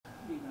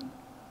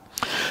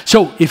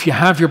So if you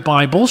have your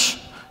Bibles,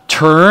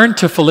 turn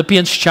to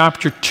Philippians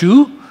chapter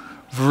 2,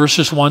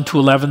 verses 1 to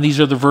 11. These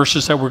are the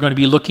verses that we're going to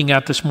be looking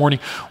at this morning.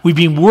 We've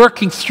been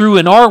working through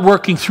and are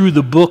working through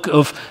the book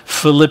of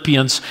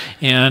Philippians,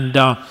 and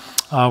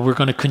we're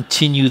going to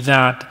continue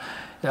that.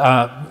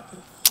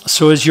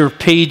 So as you're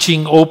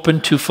paging open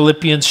to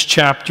Philippians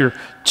chapter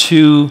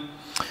 2,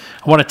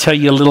 I want to tell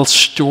you a little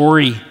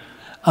story.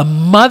 A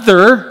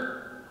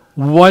mother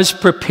was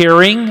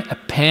preparing a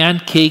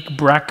pancake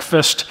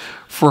breakfast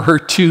for her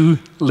two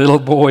little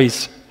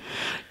boys,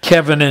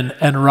 Kevin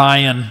and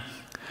Ryan.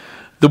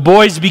 The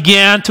boys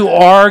began to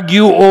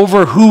argue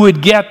over who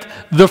would get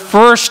the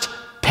first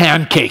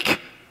pancake.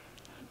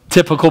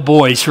 Typical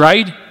boys,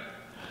 right?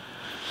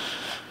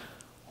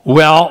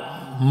 Well,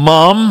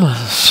 Mom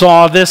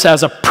saw this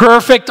as a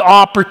perfect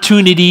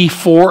opportunity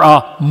for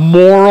a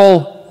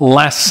moral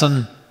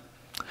lesson.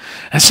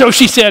 And so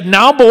she said,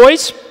 "Now,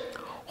 boys,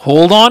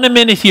 hold on a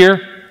minute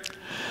here.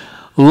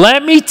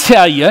 Let me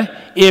tell you,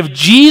 if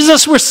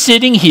Jesus were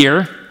sitting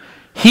here,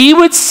 he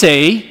would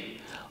say,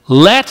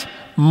 'Let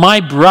my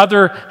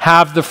brother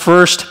have the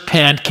first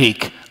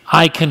pancake.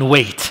 I can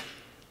wait.'"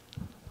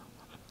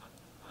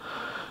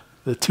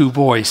 The two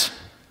boys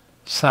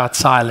sat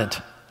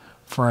silent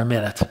for a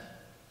minute.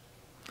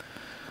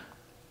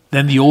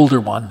 Then the older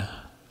one,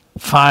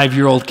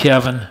 5-year-old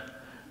Kevin,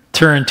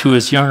 turned to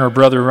his younger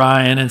brother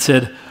Ryan and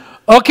said,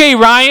 "Okay,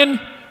 Ryan,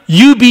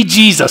 you be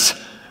Jesus."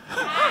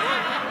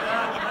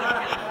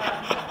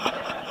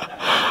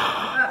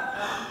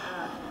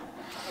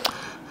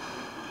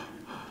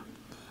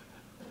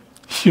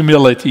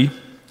 Humility.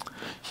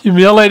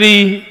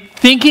 Humility,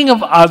 thinking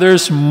of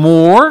others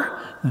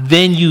more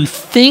than you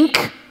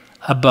think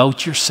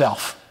about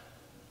yourself.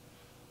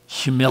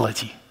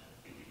 Humility.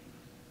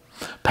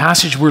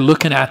 Passage we're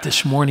looking at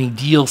this morning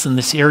deals in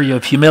this area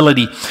of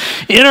humility.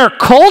 In our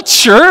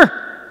culture,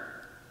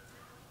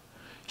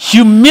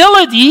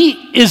 humility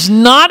is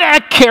not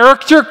a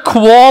character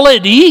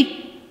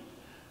quality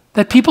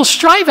that people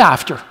strive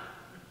after.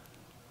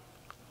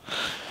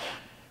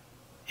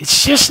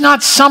 It's just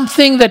not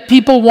something that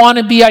people want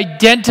to be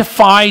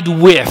identified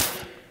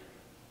with.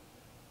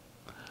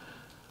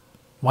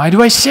 Why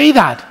do I say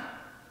that?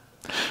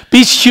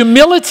 Because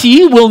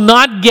humility will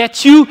not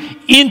get you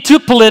into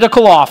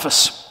political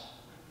office.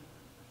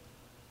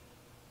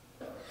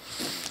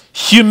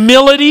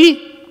 Humility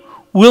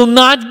will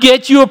not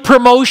get you a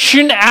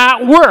promotion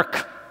at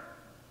work.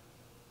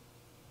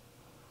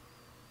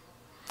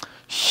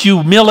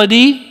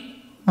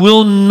 Humility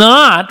will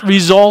not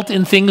result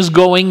in things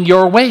going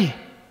your way.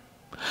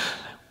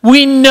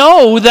 We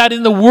know that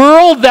in the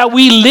world that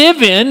we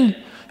live in,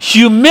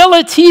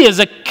 humility is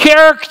a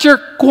character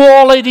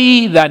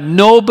quality that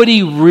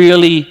nobody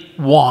really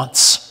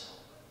wants.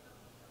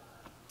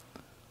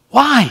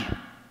 Why?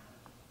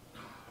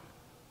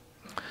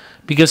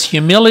 Because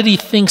humility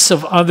thinks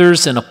of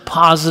others in a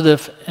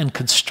positive and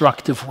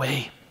constructive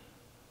way.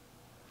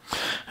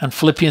 And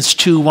Philippians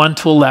 2, 1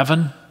 to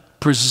 11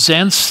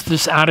 presents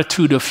this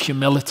attitude of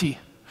humility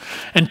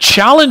and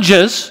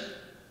challenges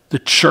the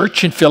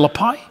church in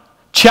Philippi,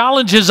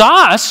 challenges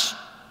us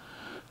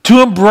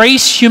to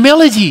embrace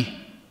humility.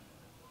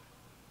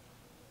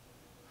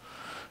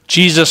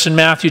 Jesus in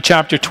Matthew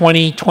chapter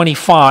 20,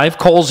 25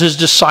 calls his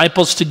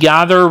disciples to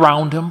gather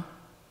around him.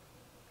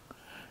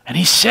 And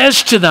he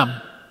says to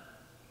them,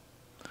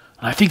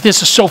 and I think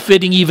this is so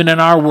fitting even in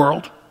our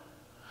world.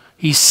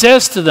 He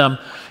says to them,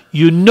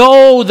 "You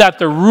know that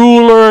the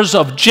rulers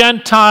of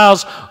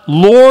Gentiles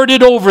lord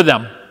it over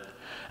them,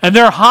 and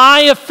their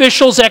high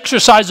officials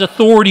exercise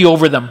authority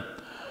over them.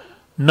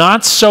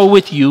 Not so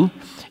with you.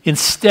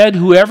 Instead,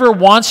 whoever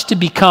wants to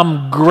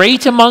become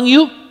great among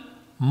you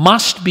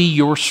must be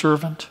your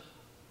servant.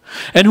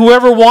 And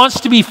whoever wants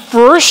to be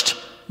first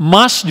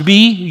must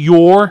be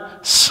your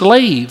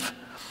slave.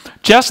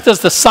 Just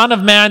as the Son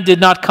of Man did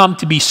not come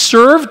to be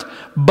served,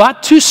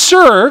 but to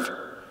serve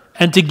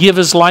and to give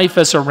his life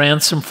as a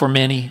ransom for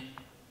many."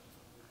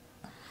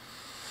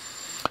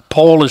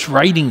 Paul is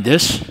writing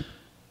this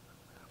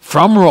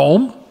from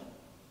Rome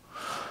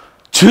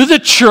to the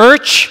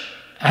church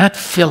at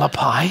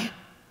Philippi.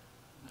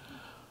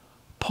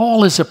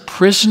 Paul is a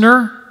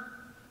prisoner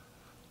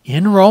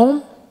in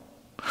Rome.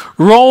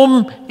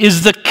 Rome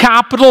is the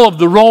capital of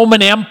the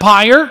Roman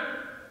Empire.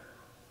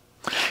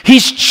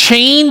 He's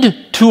chained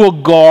to a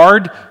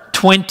guard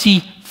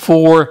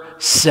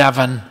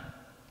 24/7.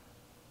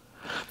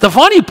 The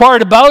funny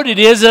part about it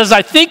is, as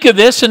I think of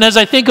this, and as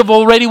I think of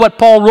already what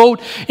Paul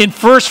wrote in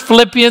 1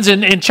 Philippians,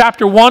 in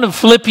chapter 1 of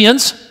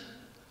Philippians,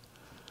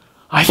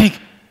 I think,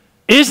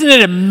 isn't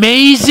it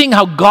amazing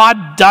how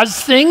God does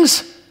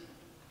things?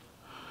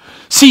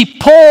 See,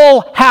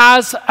 Paul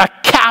has a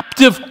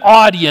captive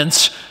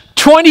audience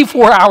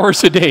 24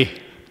 hours a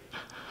day.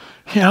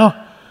 You know,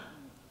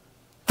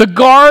 the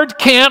guard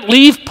can't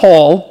leave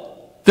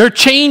Paul. They're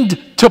chained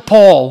to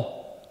Paul.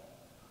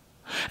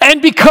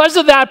 And because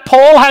of that,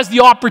 Paul has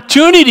the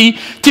opportunity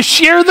to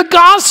share the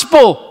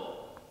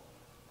gospel.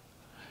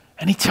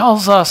 And he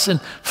tells us in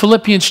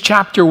Philippians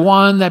chapter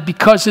 1 that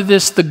because of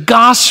this, the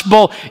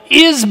gospel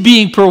is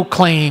being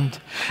proclaimed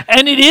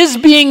and it is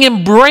being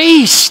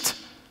embraced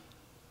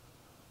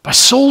by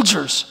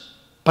soldiers,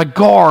 by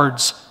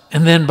guards,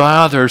 and then by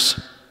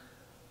others.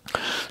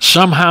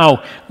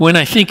 Somehow, when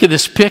I think of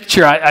this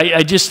picture,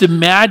 I just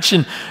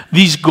imagine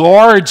these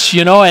guards,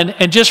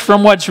 and just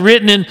from what's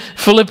written in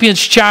Philippians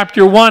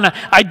chapter 1,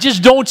 I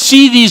just don't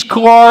see these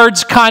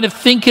guards kind of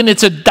thinking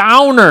it's a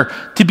downer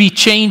to be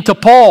chained to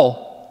Paul.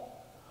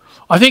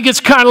 I think it's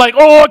kind of like,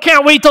 I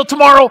can't wait till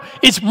tomorrow.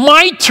 It's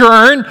my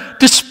turn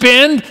to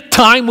spend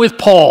time with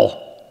Paul.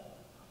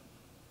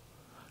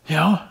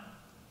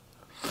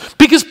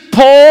 Because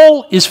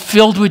Paul is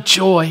filled with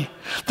joy.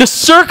 The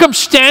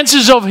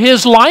circumstances of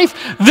his life,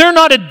 they're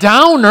not a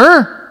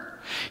downer.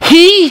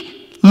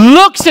 He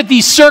looks at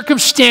these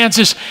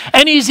circumstances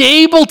and he's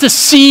able to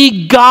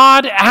see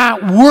God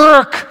at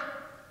work.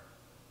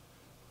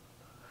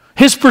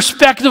 His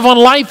perspective on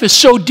life is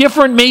so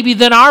different maybe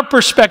than our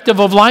perspective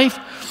of life.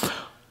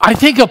 I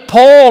think of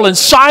Paul and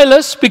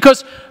Silas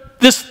because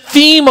this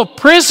theme of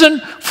prison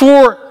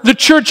for the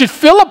church at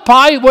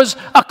Philippi was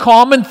a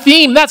common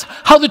theme. That's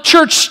how the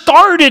church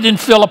started in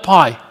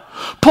Philippi.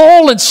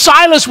 Paul and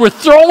Silas were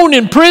thrown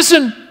in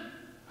prison.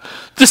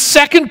 The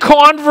second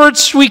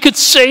converts, we could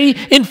say,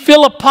 in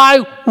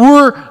Philippi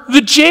was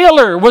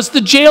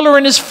the jailer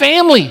and his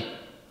family.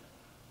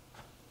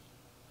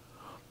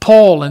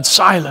 Paul and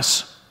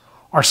Silas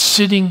are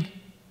sitting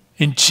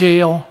in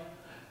jail,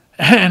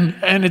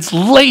 and it's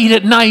late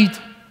at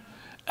night,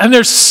 and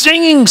they're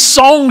singing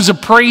songs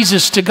of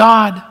praises to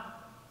God.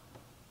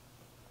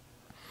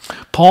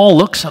 Paul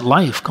looks at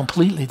life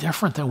completely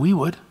different than we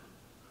would.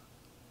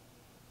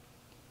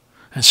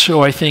 And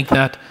so I think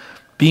that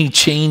being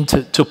chained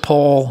to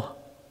Paul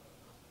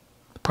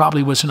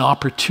probably was an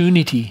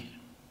opportunity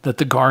that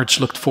the guards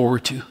looked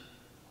forward to.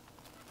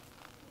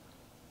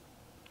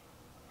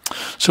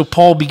 So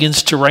Paul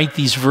begins to write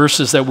these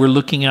verses that we're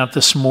looking at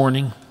this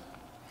morning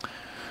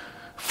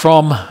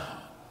from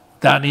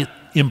that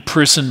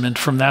imprisonment,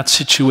 from that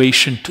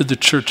situation to the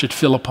church at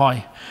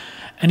Philippi.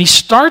 And he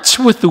starts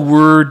with the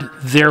word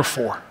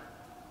therefore.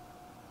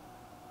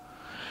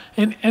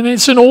 And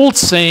it's an old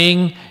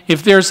saying,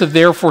 if there's a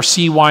therefore,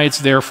 see why it's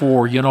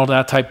therefore,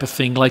 that type of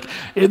thing. Like,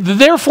 the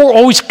therefore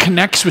always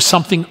connects with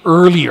something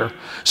earlier.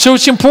 So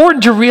it's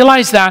important to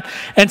realize that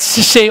and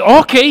to say,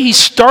 okay, he's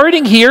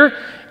starting here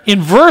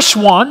in verse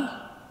 1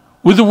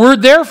 with the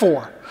word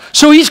therefore.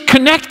 So he's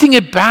connecting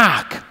it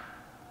back.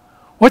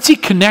 What's he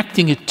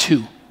connecting it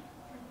to?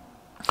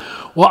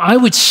 Well, I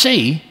would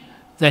say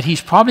that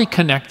he's probably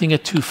connecting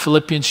it to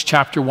Philippians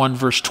chapter 1,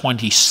 verse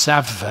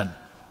 27.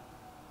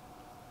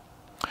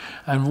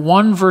 And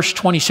 1 verse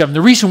 27,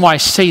 the reason why I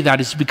say that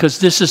is because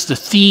this is the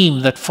theme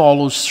that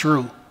follows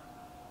through.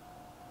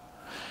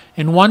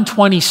 In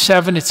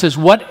 1:27 it says,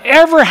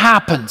 whatever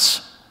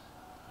happens,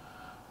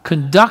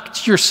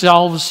 conduct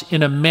yourselves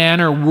in a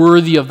manner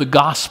worthy of the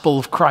gospel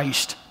of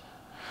Christ.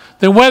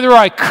 Then whether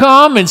I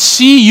come and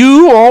see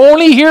you or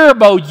only hear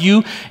about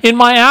you in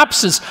my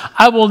absence,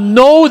 I will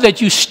know that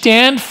you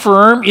stand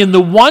firm in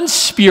the one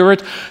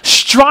Spirit,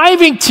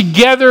 striving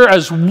together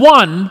as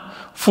one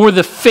for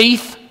the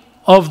faith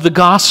of the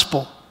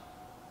gospel.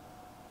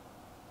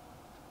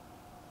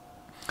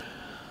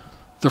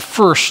 The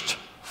first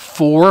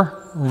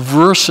 4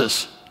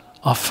 verses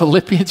of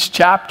Philippians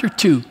chapter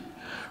 2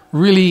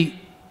 really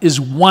is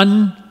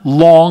one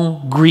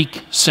long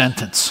Greek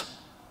sentence.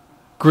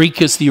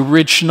 Greek is the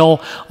original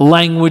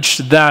language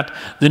that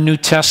the New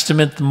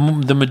Testament,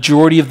 the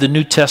majority of the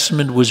New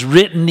Testament was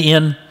written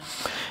in.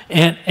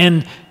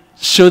 And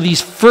so these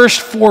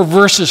first 4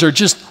 verses are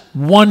just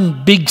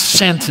one big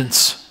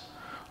sentence.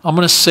 I'm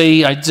going to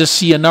say, I just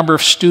see a number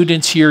of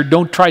students here,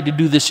 don't try to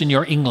do this in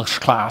your English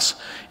class.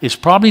 It's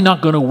probably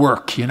not going to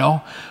work,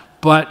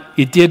 but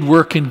it did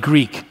work in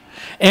Greek.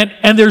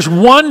 And there's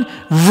one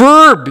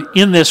verb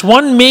in this,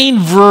 one main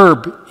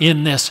verb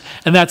in this,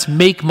 and that's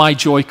make my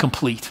joy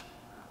complete.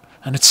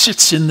 And it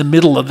sits in the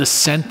middle of this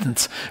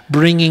sentence,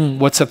 bringing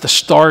what's at the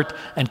start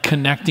and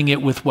connecting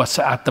it with what's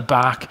at the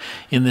back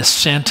in this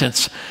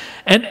sentence.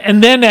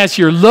 And then as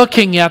you're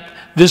looking at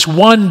this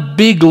one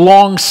big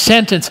long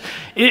sentence,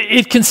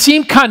 it can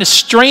seem kind of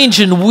strange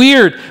and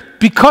weird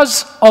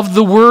because of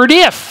the word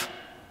if.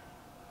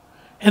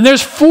 And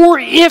there's 4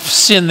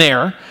 ifs in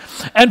there.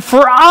 And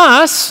for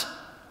us,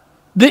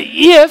 the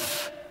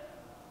if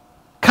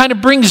kind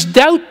of brings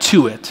doubt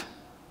to it.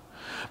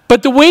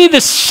 But the way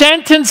the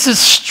sentence is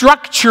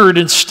structured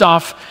and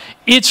stuff,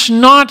 it's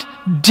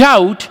not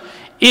doubt,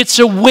 it's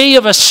a way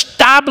of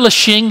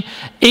establishing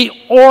an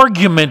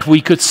argument,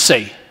 we could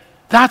say.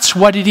 That's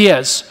what it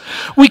is.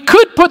 We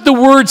could put the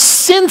word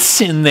since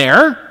in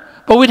there,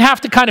 but we'd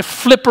have to kind of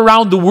flip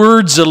around the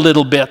words a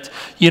little bit,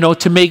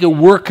 to make it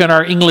work in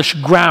our English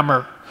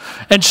grammar.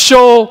 And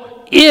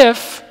so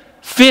if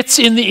fits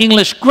in the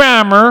English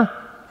grammar,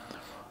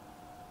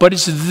 but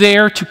it's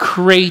there to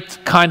create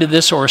kind of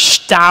this or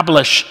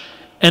establish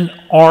an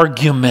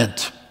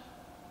argument.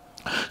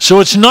 So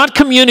it's not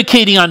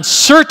communicating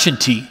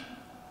uncertainty.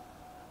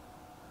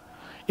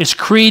 is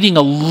creating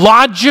a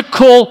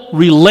logical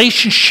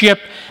relationship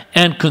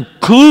and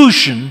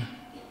conclusion,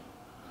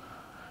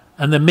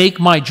 and the make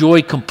my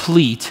joy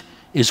complete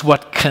is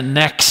what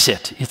connects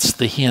it. It's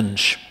the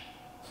hinge.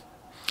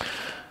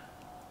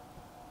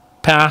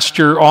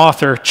 Pastor,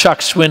 author Chuck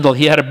Swindoll,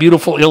 he had a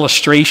beautiful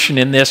illustration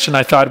in this, and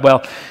I thought,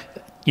 well,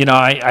 you know,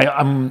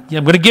 I'm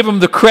going to give him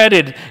the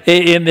credit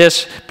in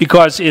this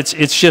because it's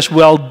just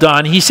well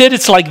done. He said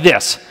it's like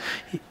this.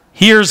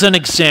 Here's an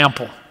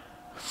example.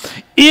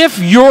 If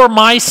you're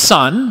my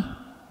son,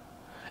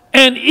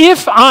 and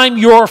if I'm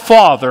your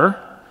father,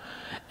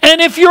 and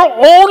if you're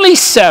only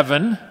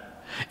 7,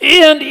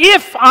 and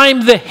if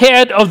I'm the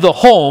head of the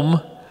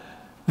home,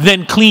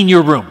 then clean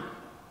your room.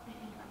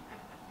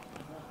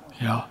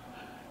 You know,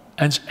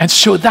 and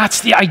so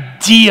that's the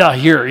idea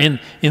here in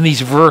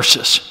these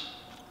verses.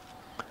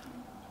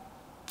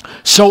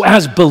 So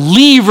as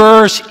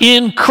believers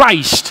in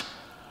Christ,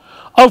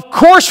 of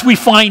course we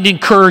find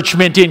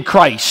encouragement in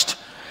Christ.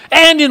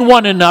 And in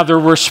one another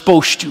we're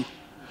supposed to.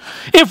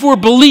 If we're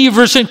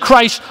believers in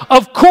Christ,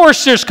 of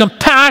course there's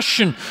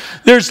compassion,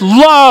 there's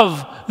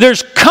love,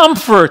 there's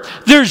comfort,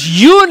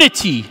 there's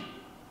unity.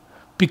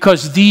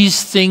 Because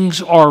these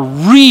things are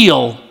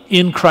real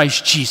in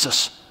Christ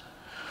Jesus.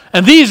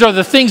 And these are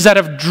the things that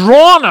have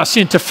drawn us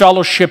into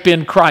fellowship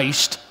in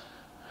Christ.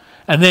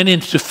 And then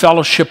into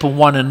fellowship with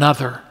one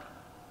another.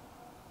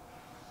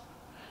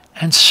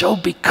 And so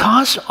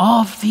because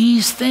of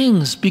these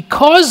things,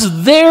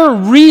 because they're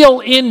real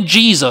in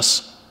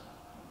Jesus,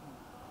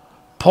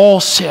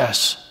 Paul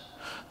says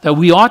that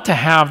we ought to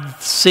have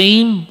the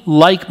same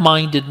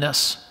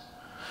like-mindedness,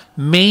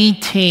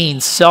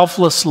 maintain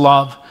selfless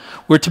love.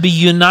 We're to be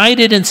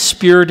united in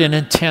spirit and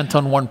intent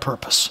on one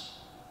purpose.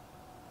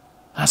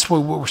 That's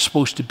what we're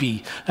supposed to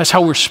be. That's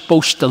how we're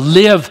supposed to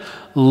live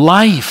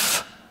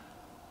life.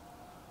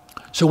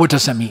 So what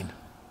does that mean?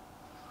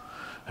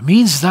 It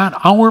means that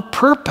our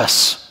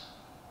purpose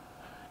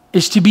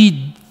is to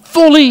be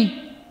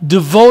fully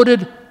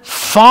devoted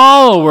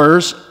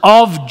followers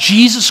of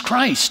Jesus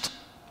Christ.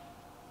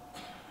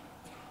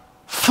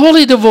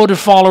 Fully devoted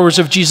followers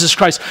of Jesus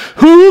Christ,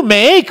 who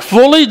make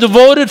fully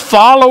devoted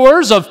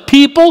followers of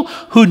people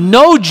who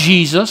know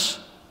Jesus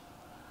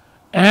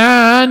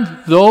and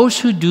those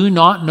who do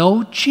not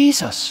know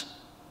Jesus.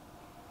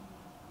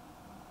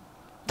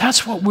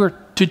 That's what we're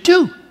to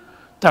do.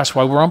 That's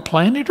why we're on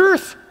planet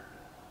Earth.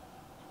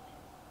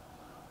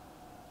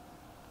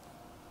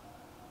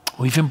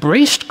 We've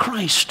embraced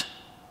Christ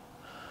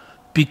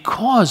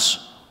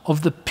because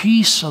of the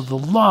peace, of the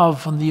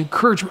love, and the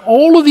encouragement,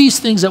 all of these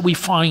things that we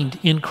find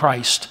in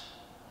Christ.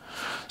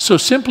 So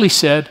simply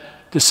said,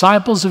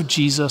 disciples of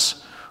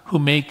Jesus who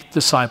make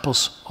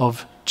disciples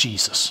of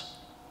Jesus.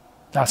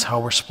 That's how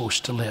we're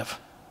supposed to live.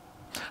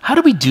 How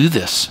do we do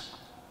this?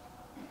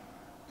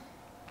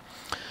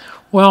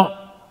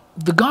 Well,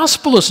 the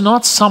gospel is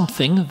not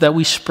something that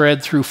we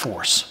spread through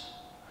force.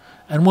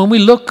 And when we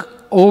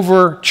look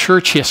over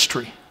church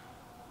history,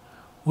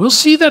 we'll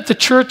see that the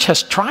church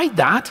has tried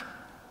that,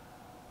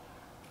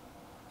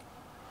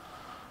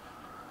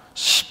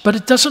 but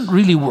it doesn't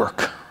really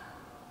work.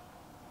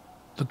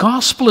 The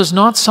gospel is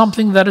not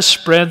something that is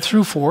spread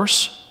through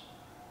force,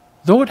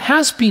 though it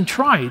has been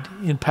tried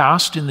in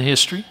the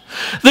history.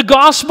 The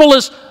gospel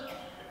is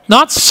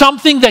not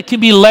something that can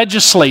be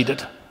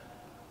legislated.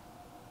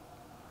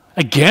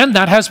 Again,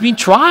 that has been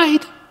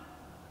tried,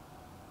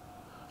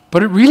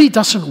 but it really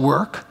doesn't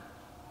work.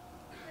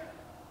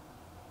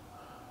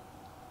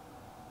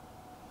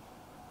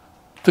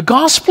 The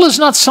gospel is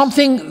not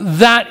something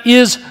that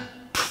is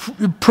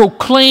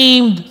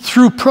proclaimed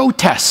through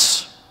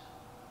protests.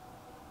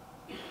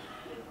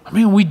 I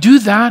mean, we do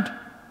that,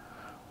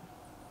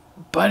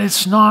 but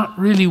it's not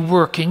really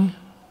working.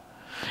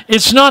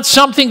 It's not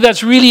something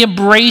that's really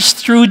embraced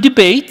through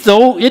debate,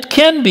 though it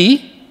can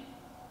be.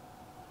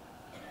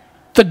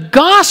 The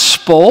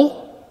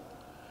gospel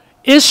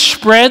is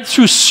spread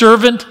through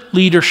servant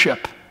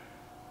leadership,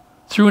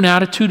 through an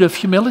attitude of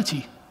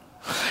humility.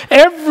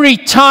 Every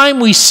time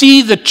we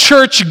see the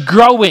church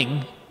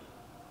growing,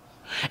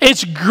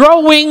 it's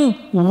growing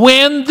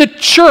when the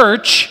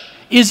church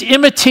is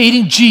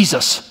imitating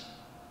Jesus.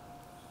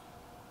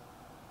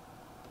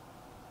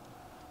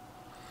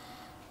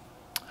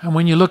 And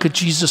when you look at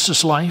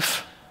Jesus'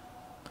 life,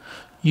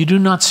 you do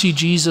not see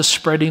Jesus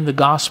spreading the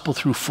gospel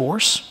through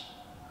force.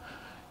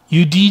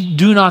 You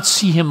do not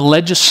see him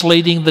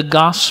legislating the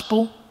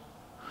gospel.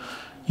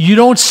 You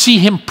don't see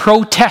him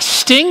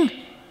protesting.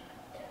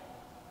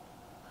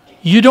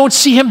 You don't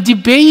see him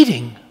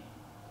debating.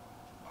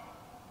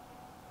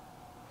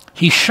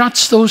 He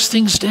shuts those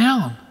things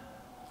down.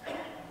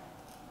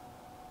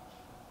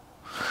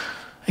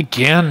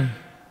 Again,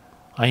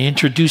 I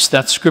introduced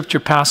that scripture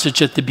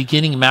passage at the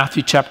beginning,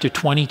 Matthew chapter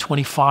 20,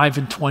 25,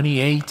 and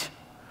 28.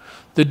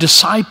 The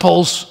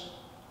disciples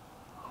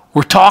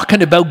were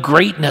talking about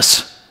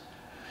greatness.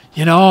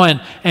 You know,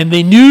 and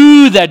they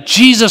knew that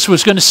Jesus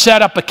was going to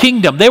set up a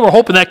kingdom. They were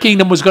hoping that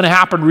kingdom was going to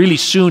happen really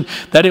soon,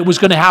 that it was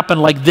going to happen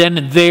like then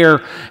and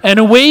there. And in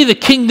a way, the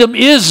kingdom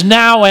is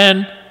now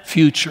and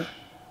future.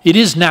 It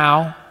is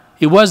now,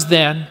 It was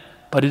then,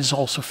 but it is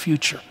also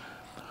future.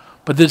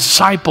 But the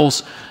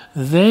disciples,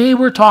 they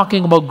were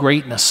talking about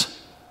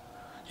greatness.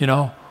 You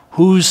know,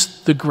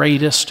 who's the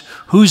greatest?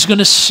 Who's going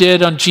to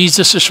sit on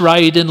Jesus'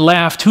 right and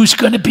left? Who's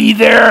going to be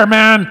there,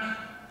 man?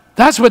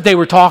 That's what they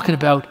were talking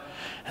about.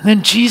 And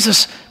then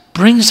Jesus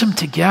brings them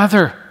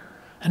together.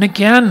 And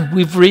again,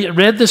 we've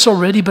read this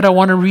already, but I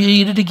want to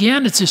read it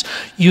again. It says,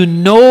 you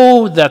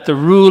know that the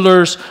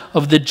rulers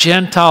of the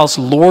Gentiles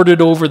lord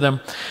it over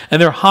them,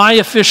 and their high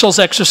officials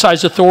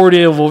exercise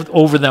authority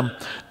over them.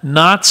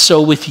 Not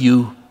so with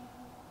you.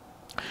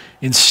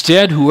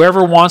 Instead,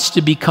 whoever wants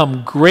to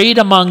become great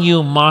among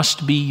you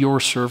must be your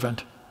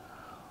servant.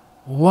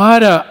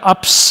 What an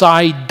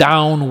upside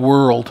down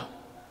world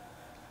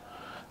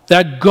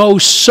that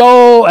goes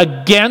so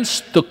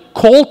against the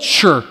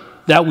culture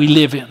that we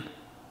live in.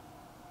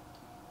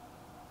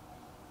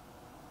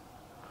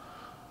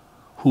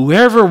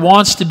 Whoever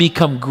wants to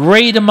become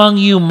great among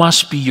you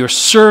must be your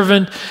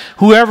servant.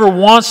 Whoever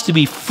wants to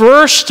be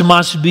first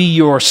must be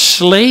your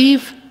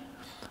slave.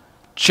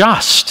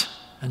 Just,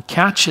 and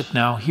catch it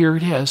now, here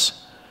it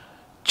is,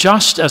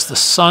 just as the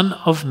Son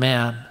of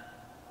Man.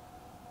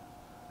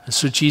 And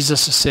so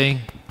Jesus is saying,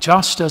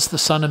 just as the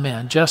Son of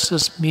Man, just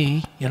as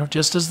me,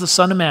 just as the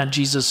Son of Man,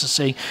 Jesus is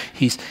saying,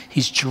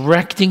 he's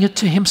directing it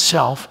to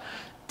himself,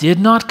 did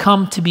not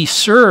come to be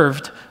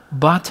served,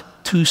 but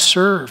to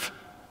serve,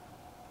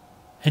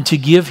 and to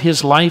give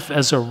his life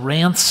as a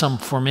ransom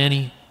for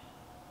many.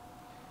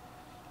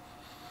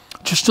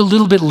 Just a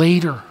little bit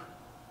later,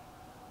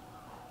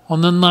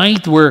 on the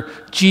night where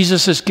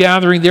Jesus is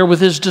gathering there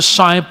with his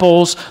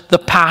disciples, the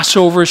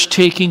Passover is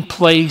taking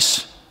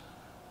place.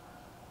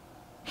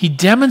 He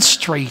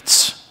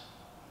demonstrates.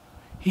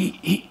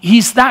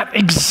 He's that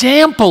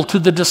example to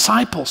the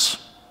disciples.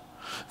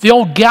 They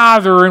all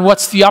gather in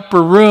what's the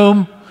upper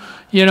room,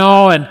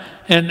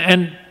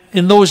 and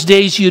in those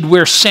days you'd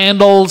wear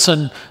sandals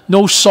and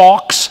no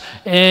socks,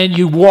 and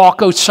you'd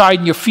walk outside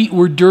and your feet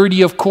were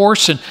dirty, of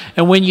course, and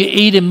when you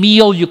ate a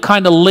meal you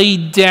kind of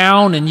laid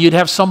down and you'd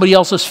have somebody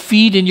else's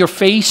feet in your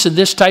face and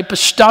this type of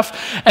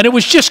stuff, and it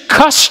was just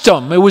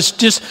custom. It was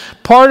just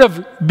part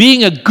of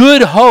being a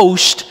good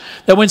host,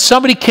 that when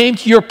somebody came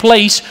to your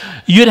place,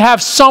 you'd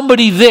have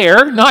somebody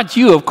there, not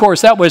you, of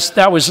course, that was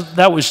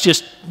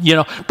just,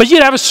 but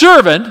you'd have a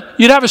servant,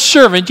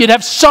 you'd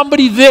have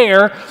somebody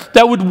there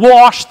that would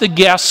wash the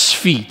guests'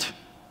 feet.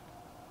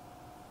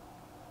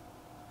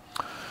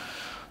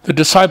 The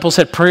disciples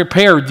had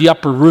prepared the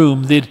upper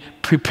room. They'd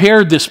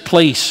prepared this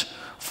place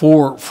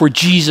for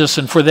Jesus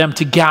and for them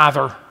to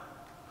gather.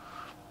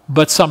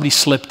 But somebody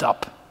slipped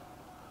up.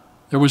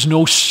 There was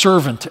no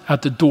servant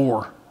at the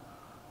door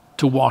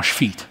to wash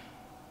feet.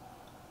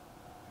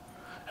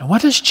 And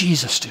what does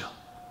Jesus do?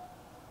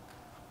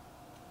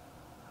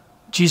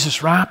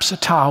 Jesus wraps a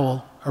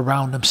towel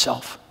around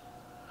himself.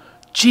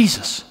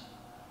 Jesus,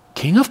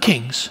 King of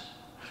Kings,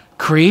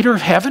 creator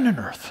of heaven and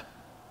earth,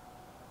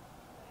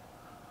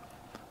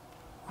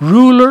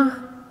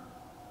 ruler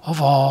of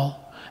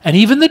all, and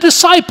even the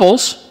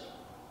disciples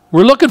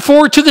were looking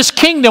forward to this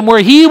kingdom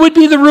where he would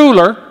be the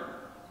ruler,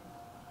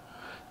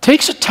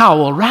 takes a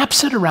towel,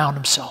 wraps it around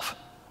himself,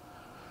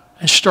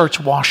 and starts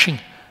washing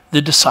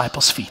the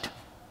disciples' feet.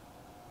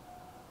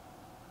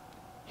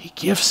 He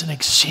gives an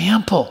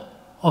example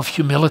of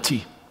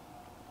humility.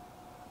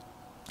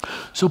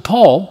 So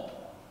Paul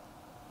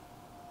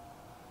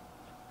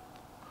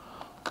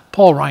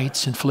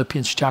writes in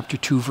Philippians chapter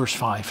 2, verse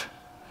 5.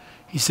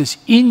 He says,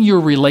 in your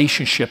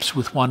relationships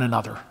with one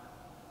another.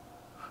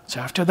 So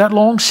after that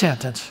long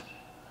sentence,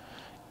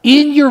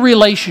 in your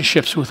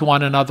relationships with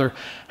one another,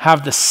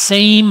 have the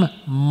same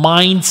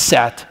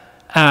mindset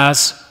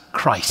as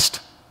Christ.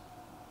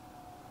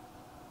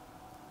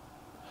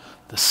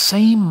 The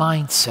same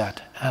mindset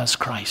as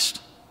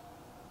Christ.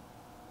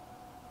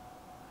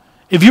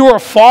 If you are a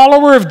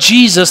follower of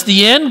Jesus,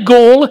 the end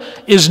goal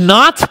is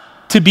not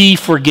to be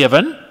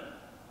forgiven.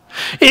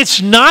 It's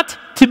not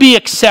to be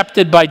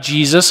accepted by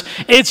Jesus.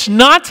 It's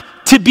not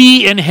to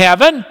be in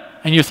heaven.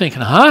 And you're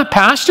thinking,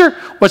 Pastor,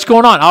 what's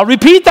going on? I'll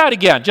repeat that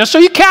again, just so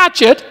you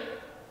catch it.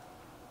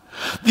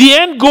 The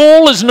end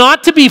goal is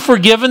not to be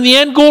forgiven. The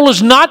end goal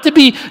is not to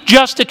be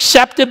just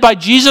accepted by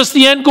Jesus.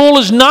 The end goal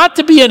is not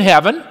to be in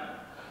heaven.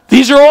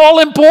 These are all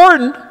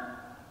important.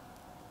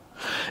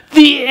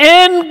 The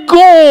end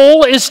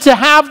goal is to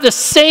have the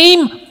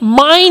same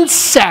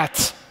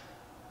mindset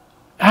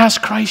as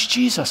Christ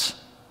Jesus.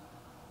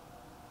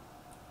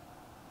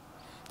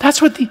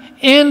 That's what the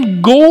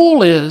end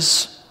goal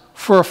is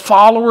for a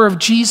follower of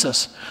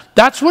Jesus.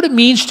 That's what it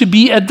means to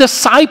be a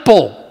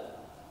disciple.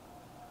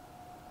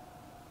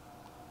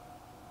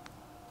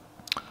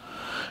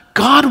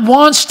 God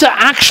wants to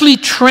actually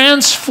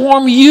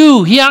transform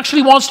you. He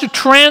actually wants to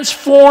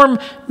transform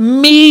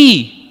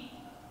me.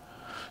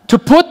 To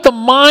put the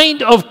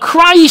mind of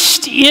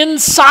Christ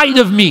inside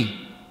of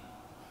me.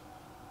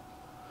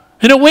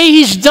 In a way,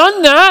 He's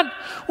done that.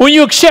 When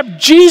you accept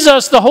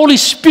Jesus, the Holy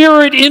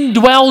Spirit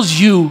indwells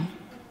you.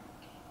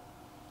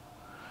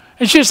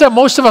 It's just that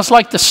most of us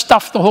like to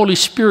stuff the Holy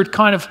Spirit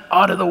kind of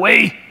out of the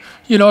way.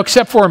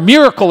 except for a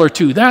miracle or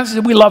two.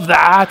 We love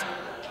that.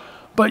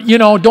 But,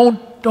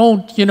 don't,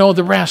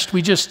 the rest.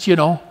 We just,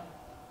 But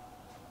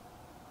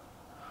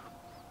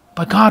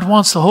God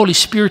wants the Holy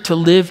Spirit to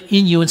live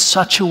in you in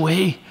such a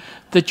way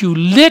that you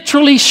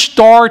literally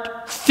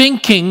start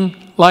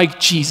thinking like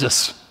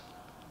Jesus.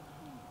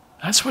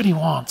 That's what he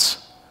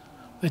wants.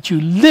 That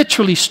you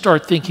literally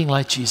start thinking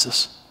like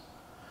Jesus.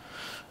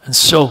 And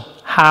so,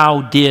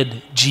 how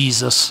did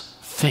Jesus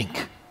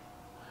think?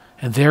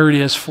 And there it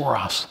is for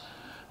us.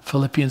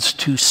 Philippians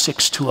 2,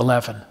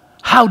 6-11.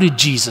 How did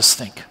Jesus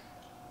think?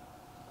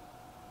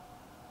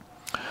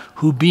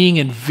 Who being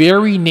in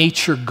very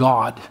nature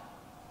God,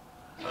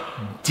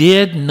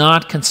 did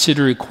not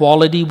consider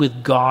equality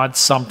with God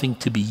something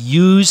to be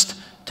used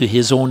to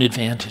his own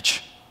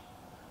advantage.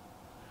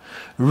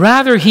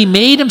 Rather, he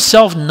made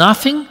himself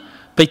nothing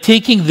by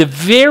taking the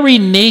very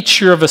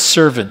nature of a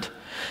servant,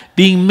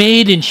 being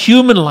made in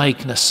human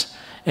likeness,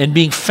 and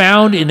being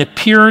found in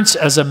appearance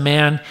as a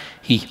man,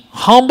 he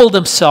humbled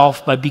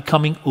himself by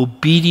becoming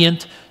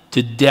obedient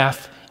to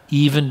death,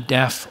 even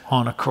death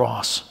on a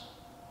cross.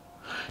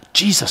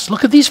 Jesus,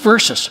 look at these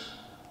verses.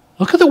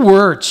 Look at the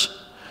words.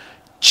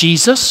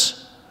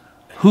 Jesus,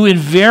 who in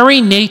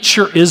very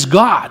nature is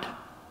God.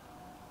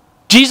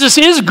 Jesus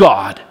is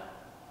God.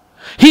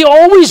 He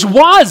always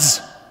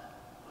was.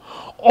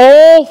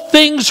 All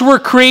things were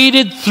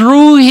created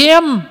through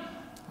him.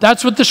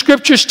 That's what the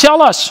scriptures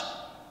tell us.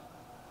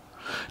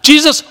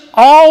 Jesus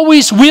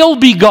always will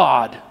be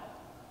God.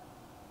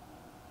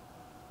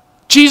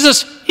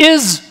 Jesus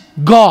is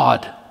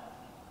God.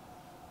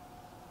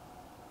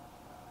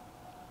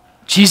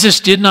 Jesus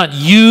did not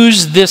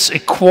use this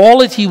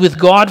equality with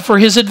God for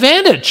his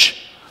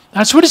advantage.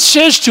 That's what it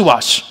says to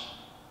us.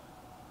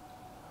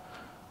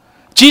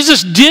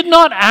 Jesus did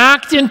not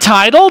act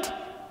entitled,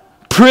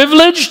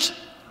 privileged,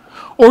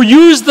 or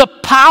use the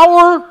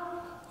power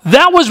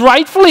that was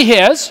rightfully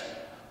his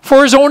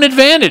for his own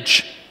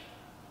advantage.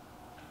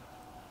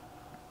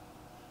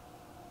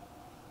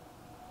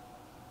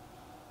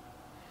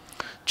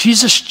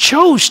 Jesus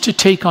chose to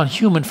take on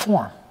human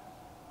form.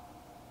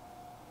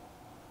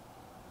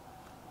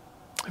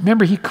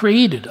 Remember, he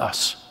created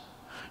us.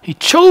 He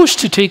chose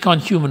to take on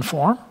human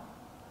form.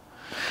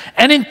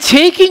 And in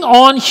taking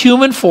on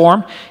human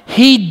form,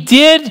 he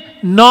did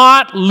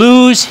not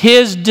lose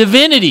his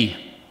divinity.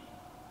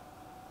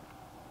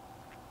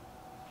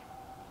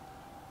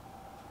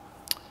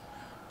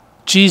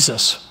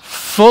 Jesus,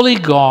 fully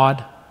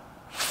God,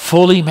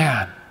 fully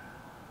man.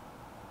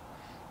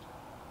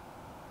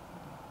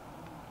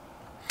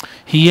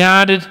 He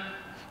added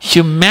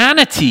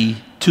humanity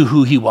to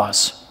who he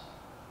was.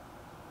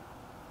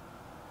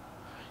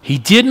 He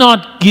did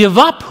not give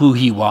up who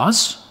he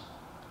was.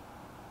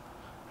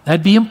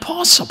 That'd be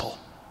impossible.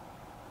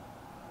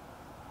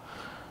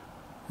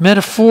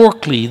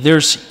 Metaphorically,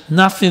 there's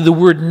nothing, the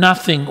word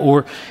nothing,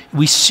 or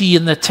we see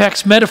in the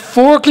text,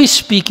 metaphorically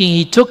speaking,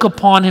 he took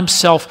upon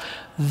himself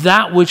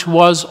that which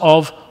was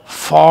of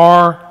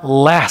far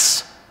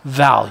less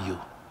value.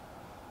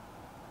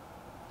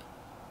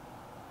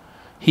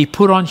 He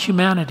put on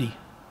humanity.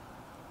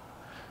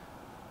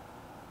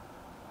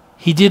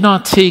 He did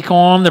not take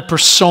on the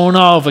persona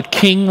of a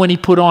king when he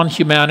put on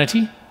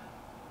humanity.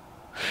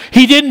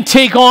 He didn't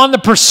take on the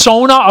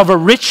persona of a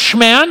rich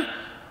man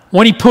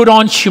when he put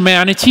on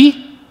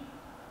humanity.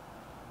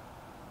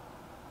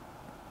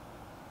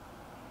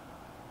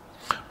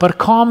 But a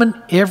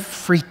common,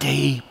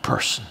 everyday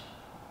person.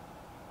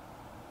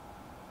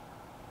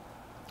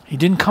 He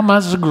didn't come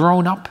as a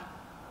grown-up.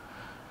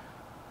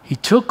 He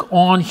took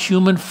on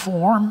human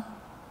form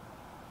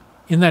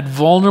in that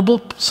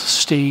vulnerable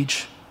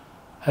stage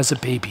as a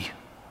baby.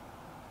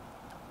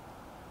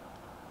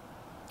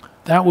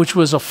 That which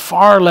was of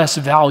far less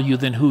value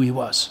than who he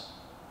was,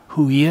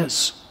 who he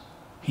is,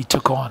 he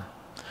took on.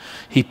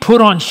 He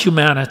put on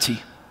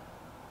humanity.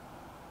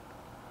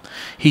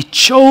 He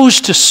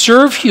chose to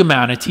serve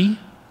humanity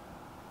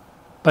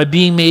by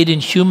being made in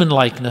human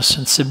likeness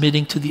and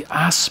submitting to the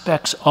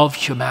aspects of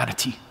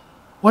humanity.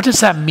 What does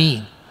that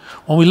mean?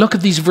 When we look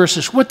at these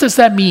verses, what does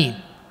that mean?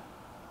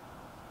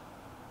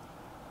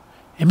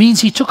 It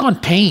means he took on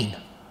pain.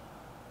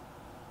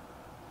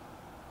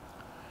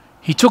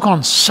 He took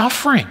on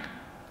suffering.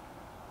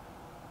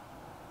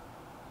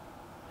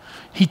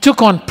 He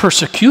took on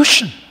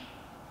persecution.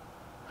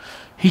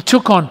 He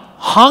took on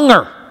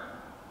hunger.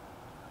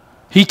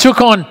 He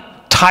took on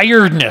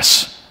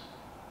tiredness.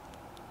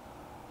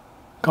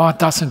 God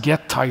doesn't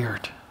get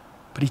tired,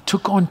 but he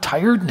took on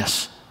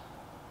tiredness.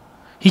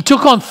 He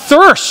took on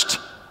thirst.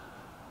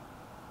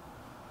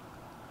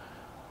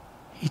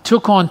 He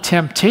took on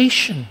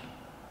temptation,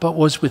 but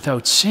was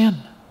without sin.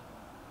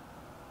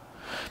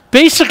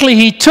 Basically,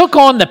 he took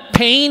on the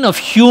pain of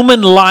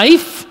human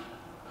life,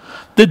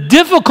 the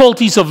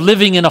difficulties of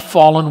living in a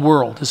fallen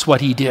world is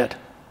what he did.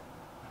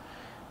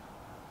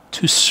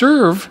 To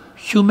serve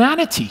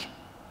humanity.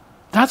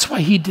 That's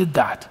why he did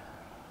that.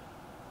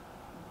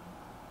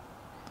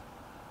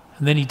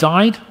 And then he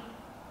died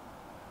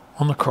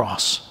on the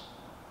cross.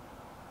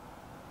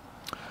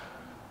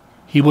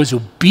 He was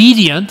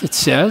obedient, it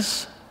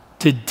says,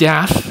 to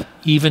death,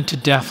 even to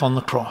death on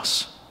the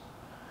cross.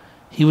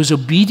 He was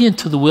obedient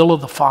to the will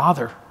of the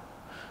Father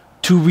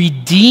to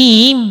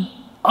redeem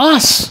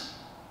us.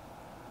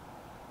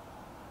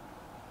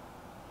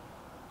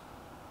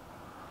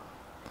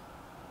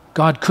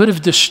 God could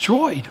have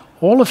destroyed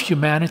all of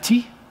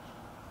humanity.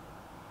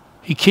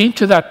 He came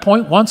to that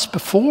point once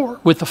before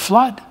with the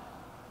flood.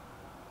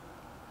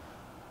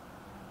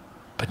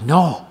 But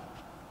no.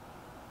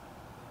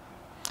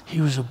 He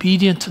was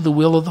obedient to the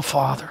will of the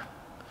Father.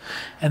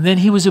 And then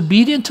he was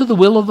obedient to the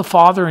will of the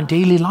Father in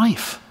daily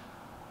life.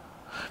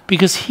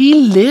 Because he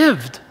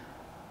lived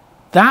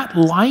that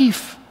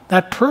life,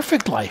 that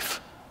perfect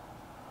life.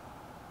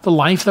 The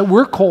life that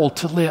we're called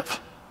to live.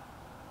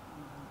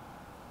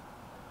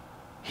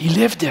 He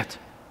lived it.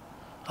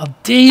 A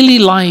daily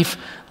life,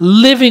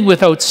 living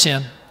without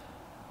sin.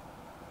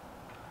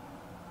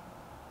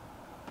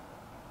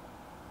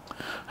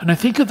 And I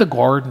think of the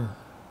garden.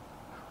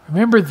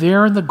 Remember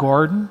there in the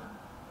garden,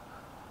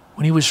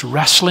 when he was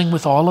wrestling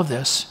with all of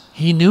this,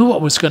 he knew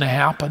what was going to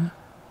happen.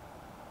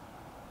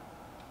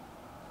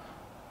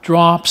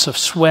 Drops of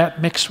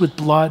sweat mixed with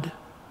blood.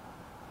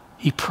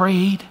 He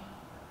prayed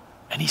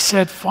and he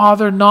said,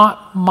 Father,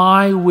 not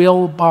my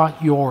will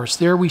but yours.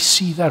 There we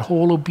see that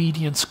whole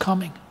obedience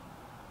coming.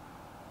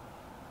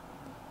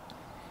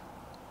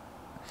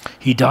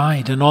 He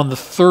died, and on the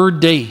third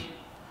day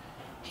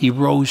he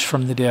rose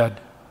from the dead.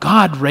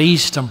 God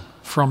raised him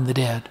from the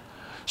dead.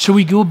 So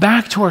we go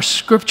back to our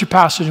scripture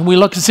passage and we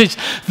look and say,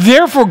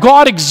 therefore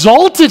God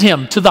exalted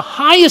him to the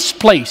highest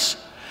place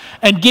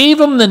and gave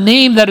him the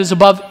name that is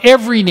above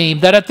every name,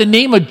 that at the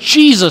name of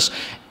Jesus,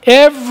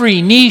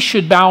 every knee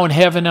should bow in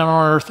heaven and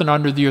on earth and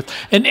under the earth,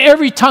 and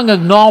every tongue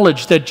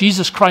acknowledge that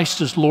Jesus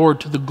Christ is Lord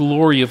to the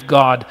glory of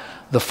God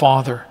the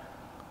Father.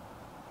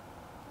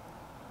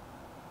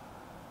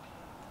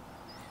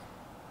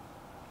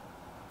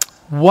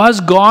 Was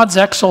God's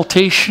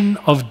exaltation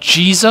of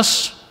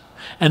Jesus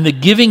and the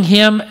giving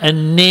him a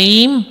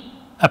name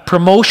a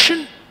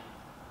promotion?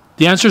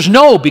 The answer is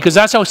no, because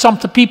that's how some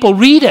people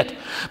read it.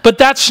 But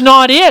that's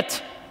not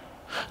it.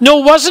 No,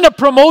 it wasn't a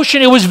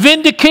promotion, it was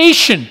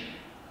vindication.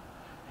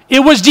 It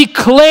was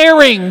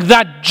declaring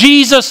that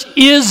Jesus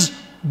is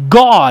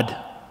God.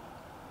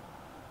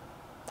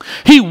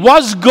 He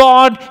was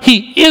God,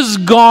 he is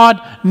God,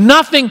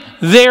 nothing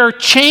there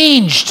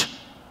changed.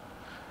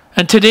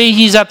 And today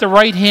he's at the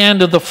right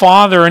hand of the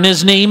Father, and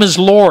his name is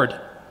Lord.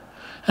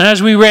 And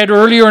as we read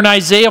earlier in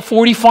Isaiah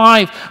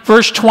 45,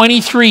 verse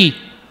 23,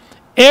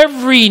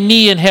 every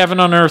knee in heaven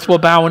and on earth will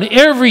bow, and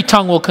every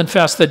tongue will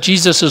confess that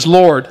Jesus is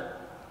Lord.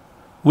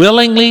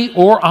 Willingly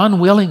or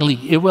unwillingly,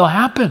 it will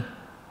happen.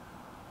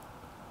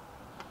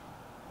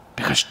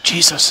 Because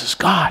Jesus is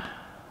God.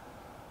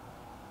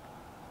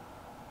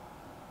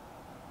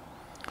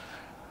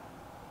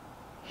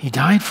 He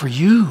died for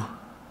you.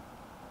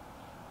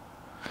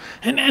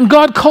 And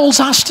God calls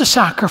us to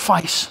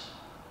sacrifice.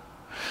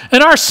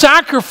 And our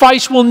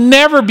sacrifice will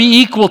never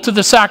be equal to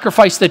the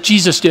sacrifice that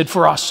Jesus did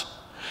for us.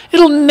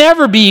 It'll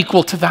never be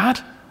equal to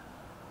that.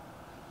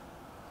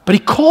 But he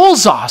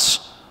calls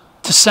us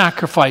to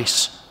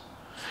sacrifice.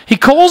 He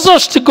calls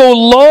us to go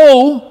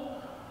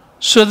low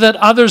so that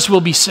others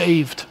will be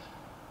saved.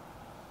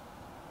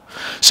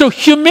 So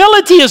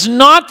humility is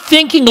not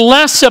thinking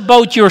less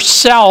about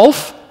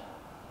yourself,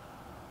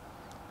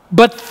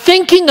 but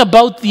thinking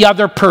about the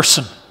other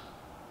person.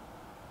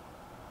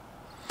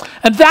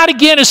 And that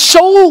again is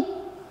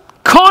so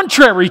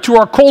contrary to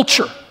our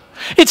culture.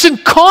 It's in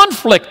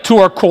conflict to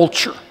our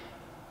culture.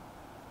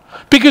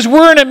 Because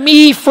we're in a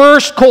me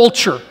first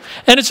culture.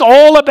 And it's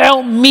all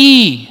about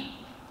me.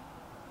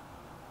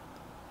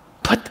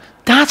 But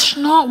that's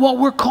not what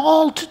we're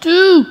called to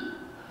do.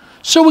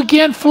 So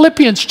again,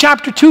 Philippians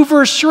chapter 2,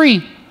 verse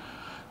 3.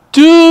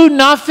 Do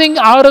nothing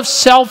out of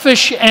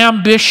selfish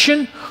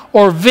ambition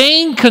or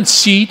vain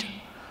conceit.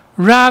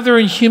 Rather,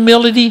 in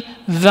humility,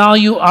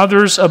 value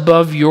others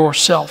above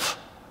yourself.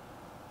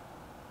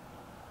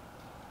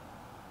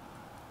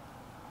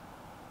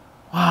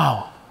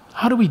 Wow.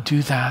 How do we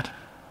do that?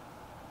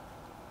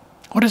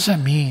 What does that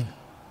mean?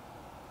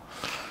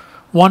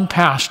 One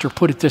pastor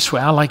put it this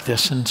way. I like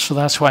this, and so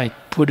that's why I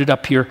put it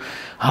up here.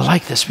 I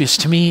like this because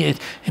to me,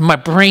 in my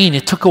brain,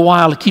 it took a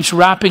while. It keeps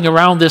wrapping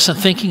around this and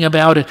thinking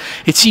about it.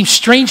 It seems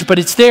strange, but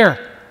it's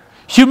there.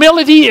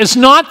 Humility is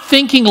not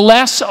thinking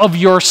less of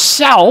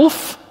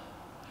yourself.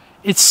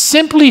 It's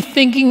simply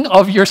thinking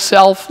of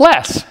yourself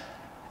less.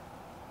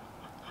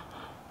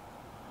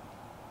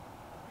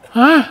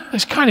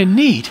 That's kind of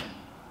neat.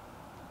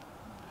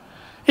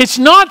 It's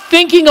not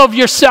thinking of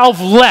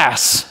yourself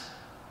less.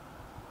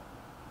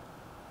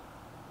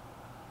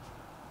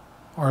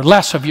 Or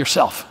less of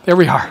yourself. There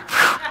we are.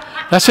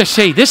 That's what I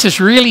say. This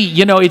is really,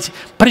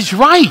 but it's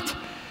right.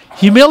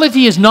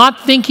 Humility is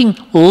not thinking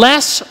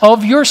less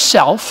of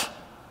yourself.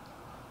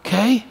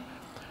 Okay?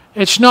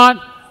 It's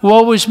not,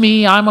 woe is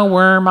me, I'm a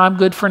worm, I'm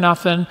good for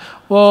nothing.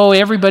 Whoa,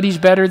 everybody's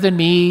better than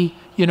me.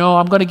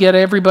 I'm going to get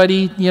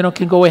everybody,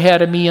 can go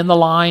ahead of me in the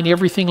line,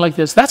 everything like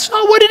this. That's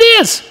not what it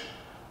is.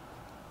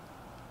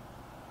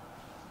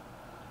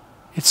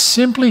 It's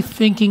simply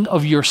thinking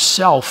of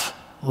yourself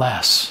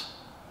less.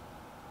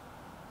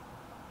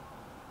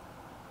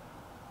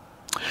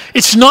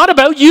 It's not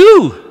about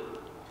you.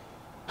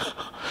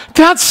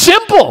 That's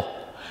simple.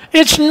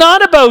 It's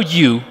not about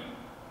you.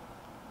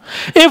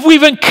 If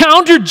we've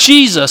encountered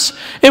Jesus,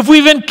 if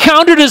we've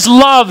encountered His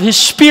love, His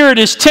Spirit,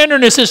 His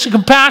tenderness, His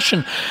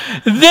compassion,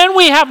 then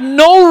we have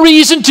no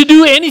reason to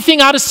do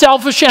anything out of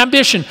selfish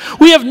ambition.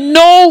 We have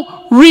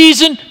no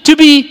reason to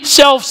be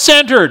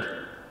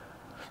self-centered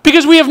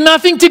because we have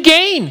nothing to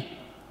gain.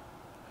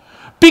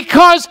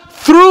 Because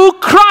through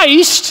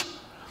Christ,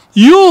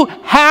 you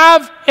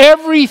have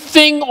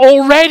everything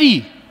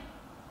already.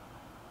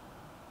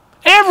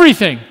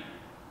 Everything.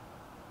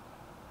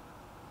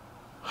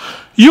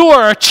 You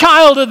are a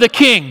child of the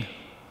King.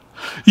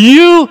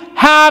 You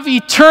have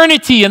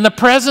eternity in the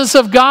presence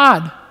of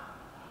God.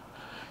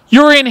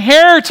 Your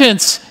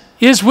inheritance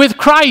is with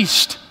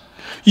Christ.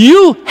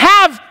 You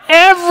have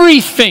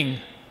everything.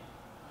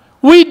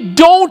 We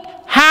don't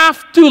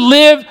have to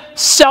live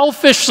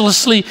selfish.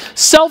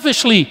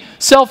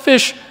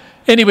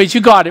 Anyways,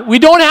 you got it. We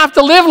don't have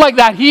to live like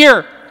that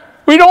here.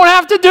 We don't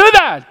have to do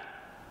that.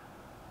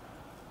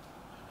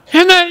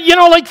 And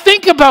then,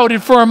 think about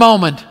it for a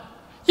moment.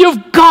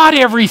 You've got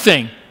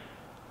everything.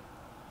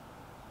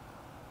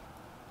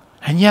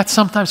 And yet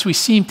sometimes we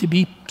seem to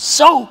be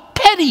so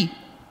petty.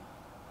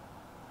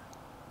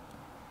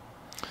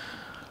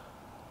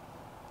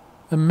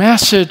 The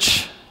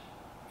message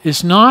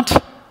is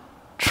not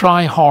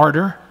try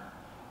harder.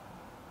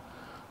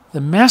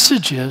 The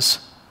message is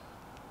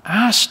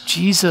ask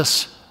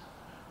Jesus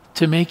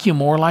to make you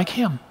more like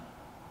Him.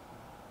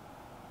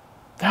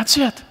 That's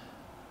it.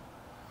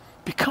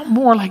 Become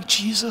more like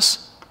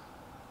Jesus.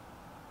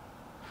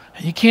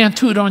 And you can't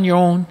do it on your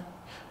own.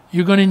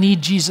 You're going to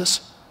need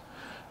Jesus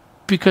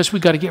because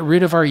we've got to get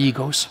rid of our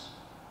egos.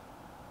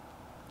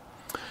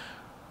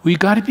 We've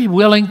got to be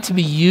willing to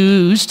be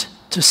used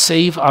to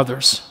save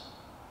others.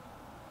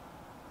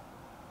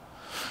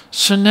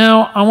 So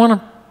now I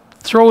want to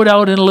throw it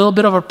out in a little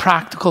bit of a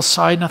practical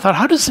side. And I thought,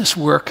 how does this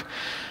work?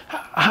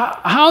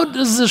 How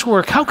does this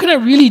work? How can I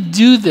really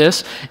do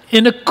this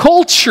in a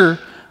culture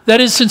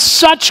that is in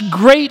such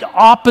great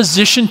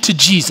opposition to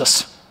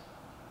Jesus?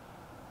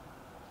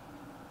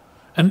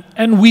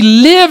 And we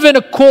live in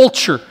a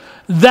culture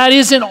that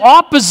is in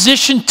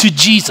opposition to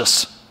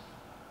Jesus.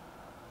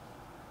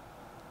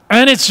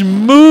 And it's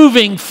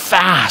moving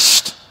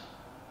fast.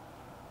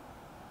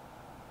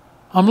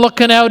 I'm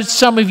looking out at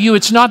some of you.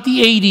 It's not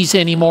the 80s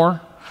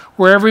anymore,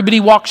 where everybody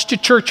walks to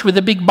church with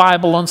a big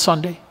Bible on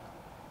Sunday.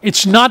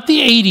 It's not the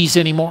 80s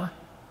anymore.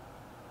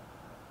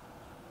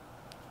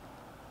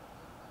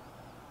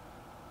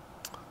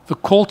 The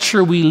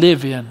culture we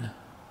live in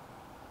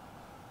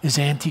is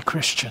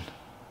anti-Christian.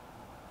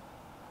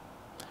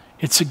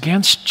 It's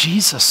against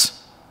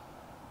Jesus.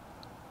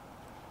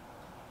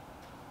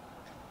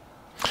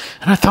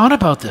 And I thought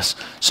about this.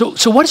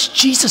 So what is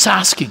Jesus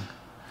asking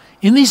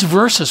in these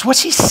verses?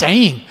 What's He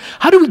saying?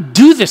 How do we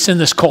do this in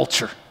this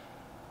culture?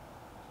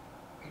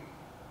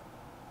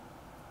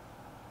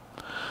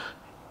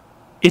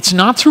 It's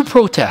not through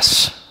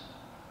protests.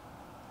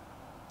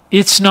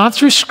 It's not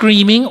through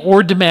screaming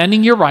or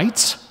demanding your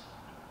rights.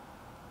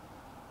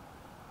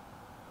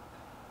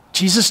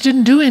 Jesus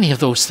didn't do any of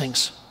those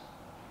things.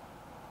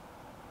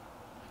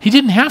 He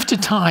didn't have to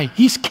tie.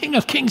 He's King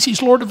of Kings.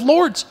 He's Lord of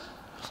Lords.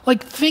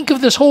 Think of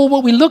this whole,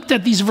 what we looked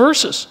at, these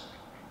verses.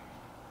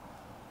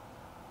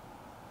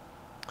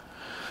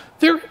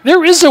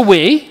 There is a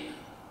way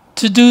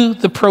to do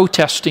the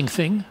protesting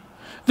thing.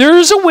 There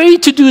is a way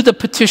to do the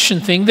petition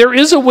thing. There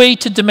is a way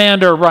to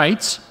demand our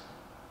rights.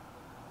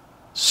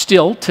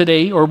 Still,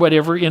 today or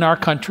whatever in our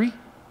country,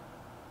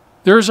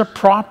 there is a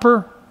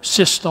proper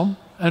system.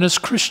 And as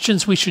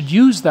Christians, we should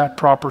use that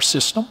proper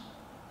system.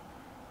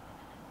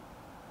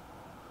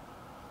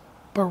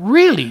 But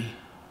really,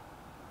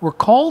 we're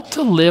called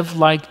to live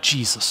like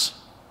Jesus.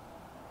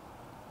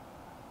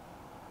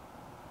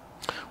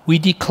 We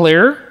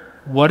declare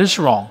what is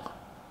wrong.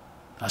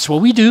 That's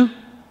what we do.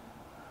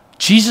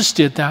 Jesus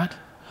did that.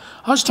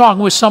 I was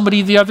talking with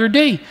somebody the other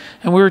day,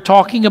 and we were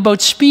talking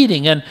about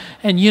speeding. And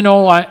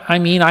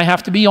I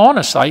have to be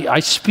honest.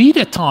 I speed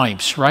at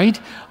times, right?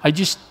 I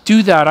just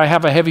do that. I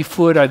have a heavy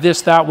foot,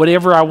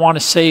 whatever I want to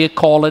say it,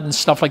 call it, and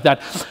stuff like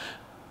that.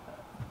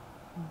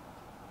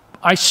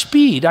 I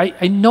speed.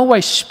 I know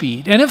I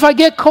speed. And if I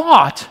get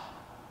caught,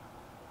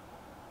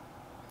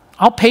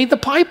 I'll pay the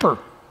piper.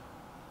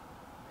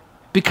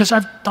 Because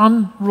I've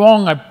done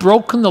wrong. I've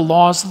broken the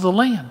laws of the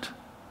land.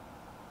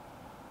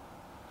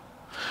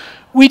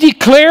 We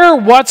declare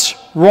what's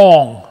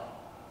wrong.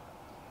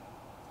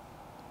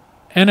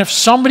 And if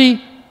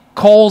somebody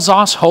calls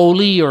us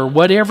holy or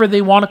whatever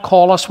they want to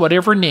call us,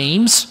 whatever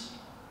names,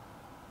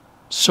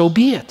 so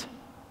be it.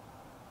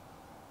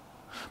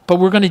 But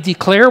we're going to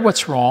declare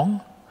what's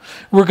wrong.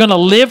 We're going to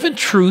live in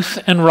truth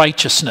and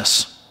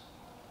righteousness.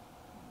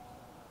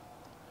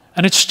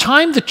 And it's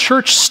time the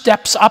church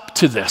steps up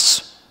to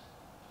this.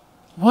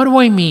 What do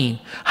I mean?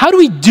 How do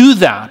we do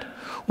that?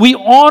 We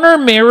honor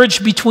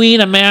marriage between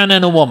a man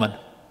and a woman.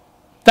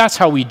 That's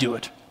how we do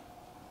it.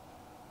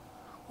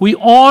 We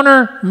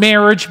honor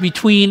marriage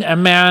between a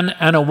man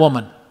and a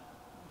woman.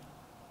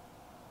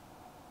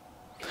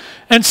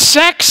 And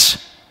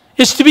sex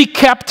is to be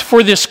kept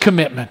for this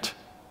commitment,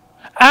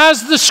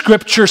 as the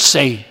scriptures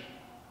say.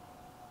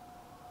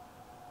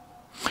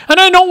 And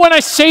I know when I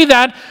say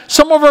that,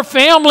 some of our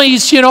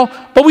families,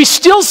 but we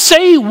still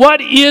say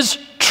what is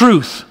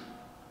truth.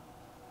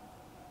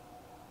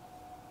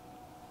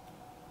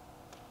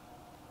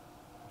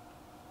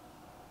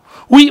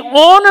 We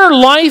honor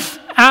life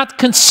at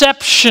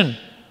conception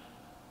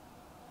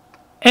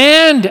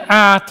and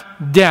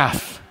at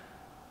death,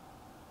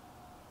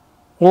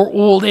 or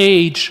old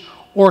age,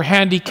 or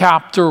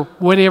handicapped, or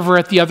whatever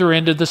at the other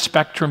end of the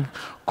spectrum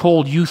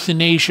called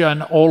euthanasia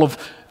and all of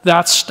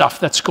that stuff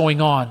that's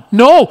going on.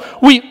 No,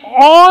 we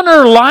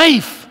honor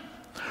life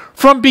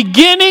from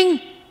beginning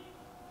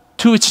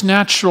to its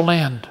natural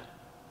end.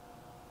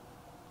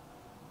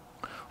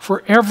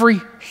 For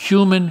every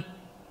human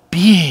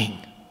being,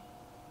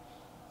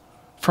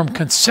 from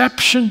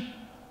conception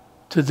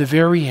to the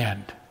very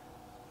end,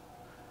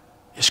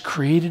 is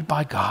created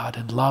by God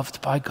and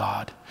loved by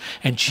God.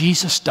 And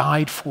Jesus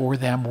died for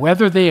them.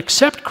 Whether they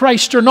accept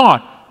Christ or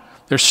not,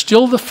 there's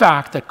still the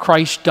fact that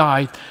Christ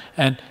died.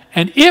 And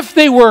if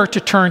they were to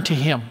turn to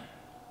Him,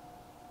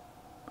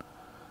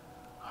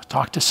 I'll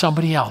talk to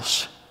somebody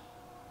else.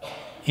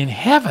 In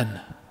heaven,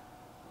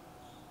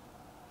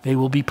 they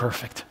will be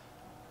perfect.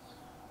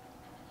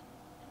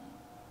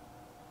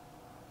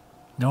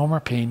 No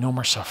more pain, no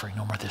more suffering,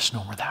 no more this,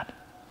 no more that.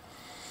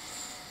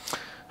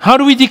 How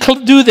do we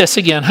do this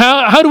again?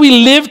 How do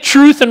we live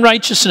truth and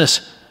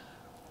righteousness?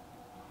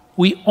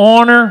 We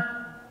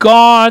honor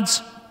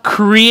God's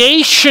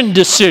creation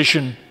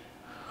decision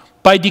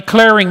by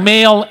declaring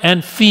male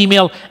and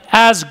female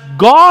as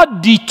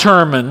God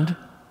determined,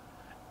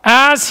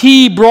 as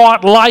He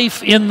brought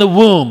life in the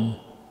womb.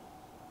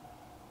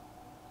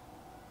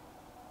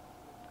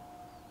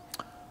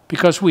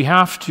 Because we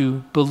have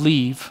to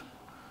believe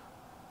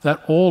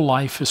that all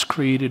life is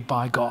created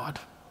by God,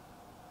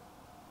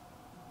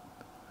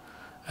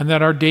 and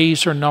that our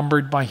days are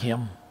numbered by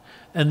Him,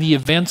 and the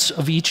events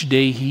of each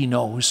day He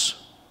knows.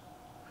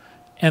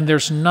 And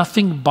there's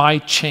nothing by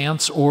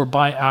chance or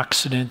by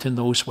accident in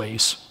those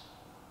ways.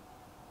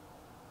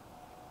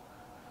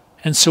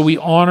 And so we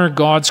honor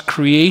God's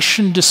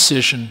creation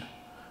decision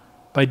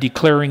by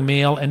declaring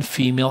male and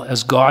female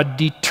as God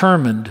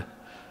determined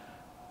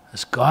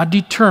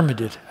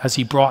it, as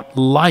He brought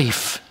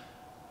life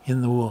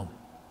in the womb.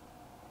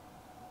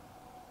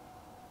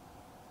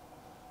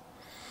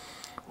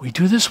 We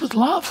do this with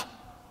love.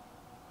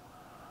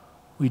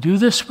 We do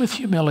this with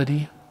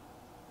humility.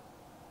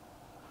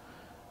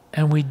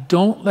 And we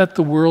don't let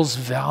the world's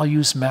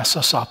values mess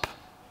us up.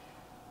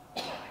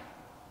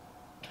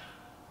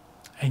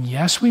 And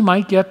yes, we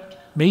might get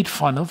made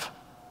fun of.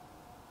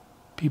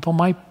 People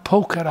might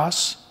poke at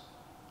us.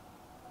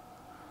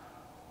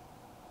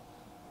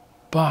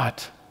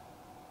 But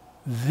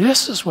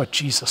this is what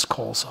Jesus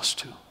calls us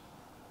to.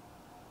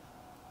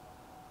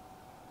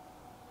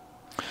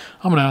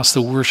 I'm going to ask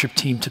the worship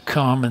team to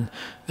come, and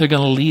they're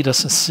going to lead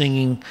us in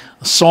singing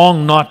the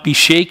song, Not Be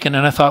Shaken.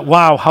 And I thought,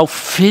 wow, how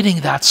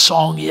fitting that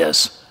song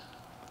is.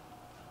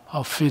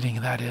 How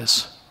fitting that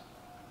is.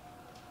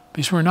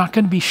 Because we're not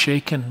going to be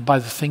shaken by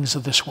the things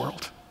of this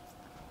world.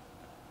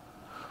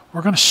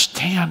 We're going to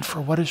stand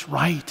for what is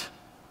right.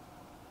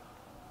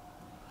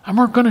 And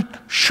we're going to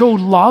show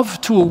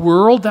love to a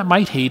world that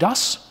might hate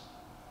us.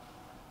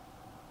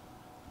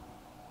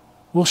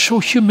 We'll show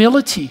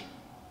humility.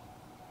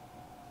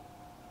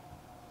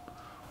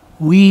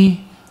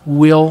 We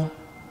will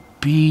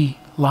be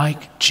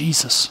like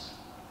Jesus.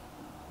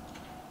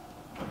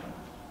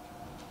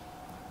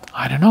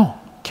 I don't know.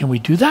 Can we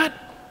do that?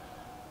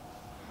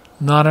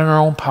 Not in our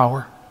own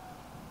power.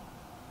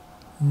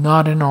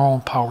 Not in our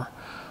own power,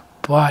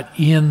 but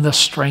in the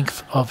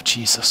strength of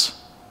Jesus.